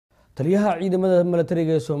Taliyaha ciidamada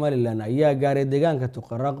militariga Somaliland ayaa Gaarey deegaanka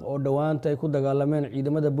Tukaraq oo dhawaanta ay ku dagaalameen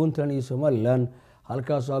ciidamada Puntland iyo Somaliland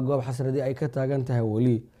halkaas oo goob xasradii ay ka taagan tahay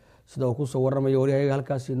wali sida uu ku soo waramayo wariyaha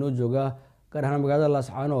halkaas inoo jooga gaar ahaan magaalada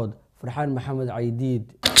Laascaanood Farxaan Maxamed Caydiid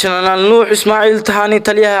General Nuux Ismaaciil Tahani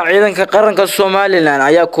Taliyaha ciidanka qaranka Somaliland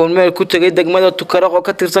ayaa kormeer ku tagay degmada Tukaraq oo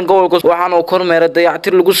ka tirsan gobolka waxaana uu kormeeray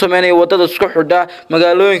dayactir lagu sameeyay wadada isku xidha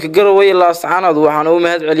magaalooyinka Gaarey iyo Laascaanood waxaana uu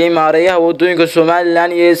mahad celiyay maareeyaha wadooyinka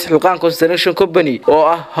Somaliland iyo Ciidanka Construction Company oo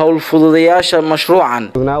ah hawl fududeeyaasha mashruucan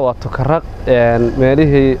waa Tukaraq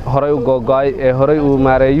meelihii horay u go'ay ee horay uu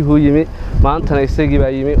maareeyuhu yimi maantana isagii baa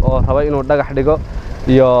yimi oo raba inuu dhagax dhigo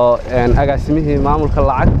iyo agaasimihii maamulka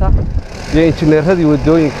lacagta iyo injineeradii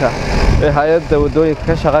wadooyinka ee hay'adda wadooyinka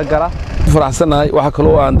ka shaqo gala faraxsanahay waxa kale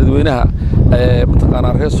oo aan dadweynaha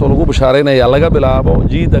mataqaanaa reeso lagu bashaareynaya laga bilaabo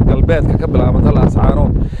jiida galbeedka ka bilaabanta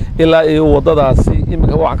Laascaanood ilaa iyo wadadaasi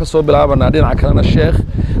imika waxa ka soo bilaabanaa dhinaca kalena Sheekh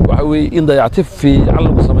waxa weey in dayactir fiican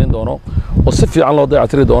lagu sameyn doono oo si fiican loo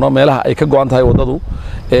dayactiri doono meelaha ay ka go'an tahay wadadu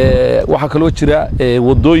waxa kale oo jira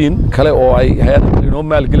wadooyin kale oo ay hay'adaha inoo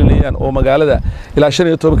maalgelinayaan oo magaalada ilaa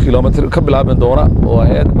 15 kiiloomitir ka bilaaban doona oo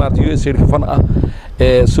hay'ad maartay USAID ka fan ah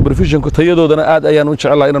supervision tayadoodana aad ayaan u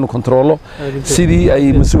jecelahay inaan kontrolo sidii ay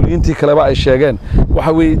mas'uuliyiintii kaleba ay sheegeen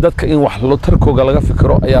waxa weey dadka in wax loo tarkooga laga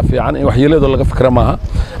fikiro ayaa fiican in wax yeeleedo laga fikra maaha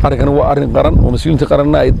arrinkan waa arrin qaran oo mas'uuliyiinta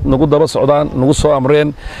qaranna ay nagu daba socdaan nagu soo amreen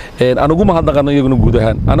anagu ma hadnaqano iyaguna guud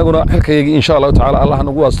ahaan anaguna xilkayga insha Allah ta'ala Allah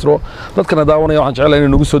nagu astro dadkana daawanaya waxaan jecelahay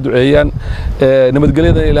inay nagu soo duceeyaan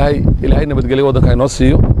nabadgelyada ilaahay nabadgelyo wadanka inoo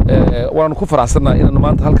siiyo waan ku faraxsanahay inaan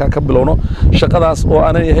maanta halka ka bilowno shaqadaas oo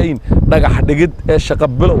aanay ahayn dhagax dhigid ee shaqo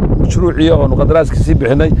bilow mashruuciyo oo qadaraaskiisa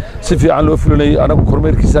bixinay si fiican loo fulinay anagu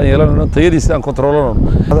kormeerkiisa yeelanayno tayadiisa aan kontrolano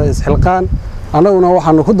hada isxilqaan anaguna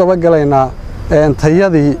waxaanu ku daba galaynaa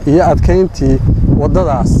tayadii iyo adkeyntii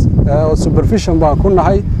wadadaas oo supervision baan ku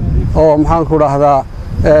nahay oo maxaan ku raahdaa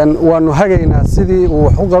waanu hagaynaa sidii uu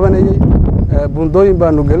wax u qabanayay bundooyin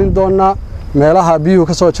baanu gelin doonaa meelaha biyuhu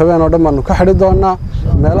ka soo jabeen oo dhan baanu ka xidhi doonaa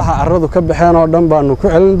meelaha carradu ka baxeen oo dhan baanu ku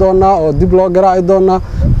celin doonaa oo dib loo garaaci doonaa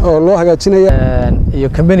oo loo hagaajinaya iyo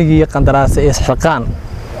kambanigii qandaraas ee isxilqaan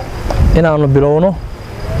inaanu bilowno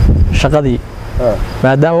shaqadii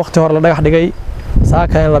maadaama waqti hore la dhagax dhigay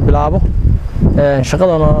saaka in la bilaabo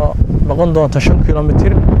shaqadana noqon doonto 5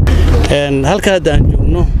 kiiloomitir halka aan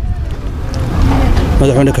joogno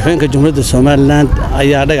madaxweyne ka-xigeenka Jamhuuriyadda Somaliland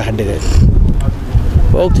ayaa dhagax dhigay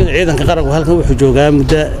waqtiga ciidanka qaranku halkan wuxuu joogaa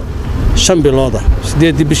muddo 5 bilood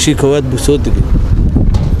 8 bishii koowaad buu soo degay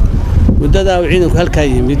muddada uu ciidanku halka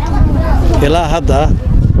yimid ilaa hadda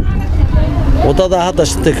wadada hadda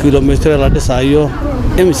 5 kiiloomitir la dhisayo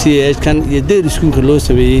MCH kan iyo deer iskuulka loo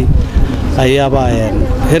sameeyay ayaaba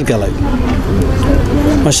hirgalay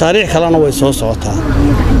mashaariic kalena way soo socotaa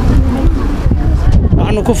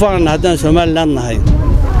waxaanu ku faanaa haddaan Somaliland nahay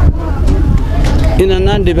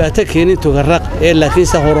inaan dhibaato keenin Tukaraq ee laakiin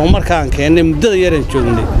sa horumarkaan keenay muddada yaran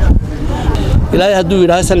joognay ilaahay hadduu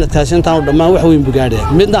yiraahdo sanadkaas intaan u dhamaan wax weyn bugaadhay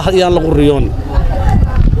midna ayaan lagu riyoon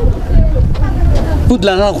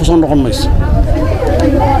Puntland ku soo noqon mayso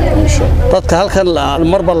dadka halkan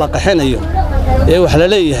marba la qaxinayo ee wax la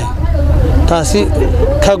leeyahay taasi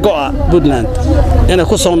ka go'a Puntland inay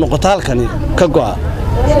ku soo noqoto halkan ka go'a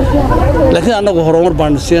laakiin anagu horumar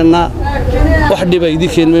baan siinaa wax dhibay idii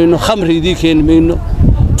keenmayno khamri idii keenmayno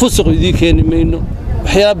fusuq idii keenmayno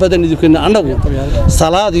waxyaabo badan idii keenna anagu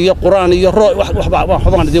salaad iyo quraan iyo wax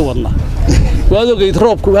baan idin wadnaa waad ogeyd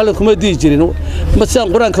roobku halka kuma dii jirin ma saan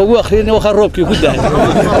quraanka ugu akhriinay waxa roobkii ku daay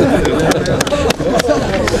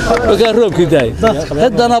waxa roobkii daay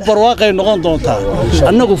haddana barwaaqay noqon doontaa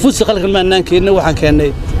anagu fusuq halkan ma naan keenay waxaan keenay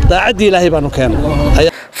daacadii ilaahay baanu keenay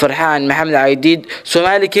Farxaan Maxamed Caydiid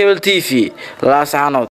Somali Cable TV Laascaanood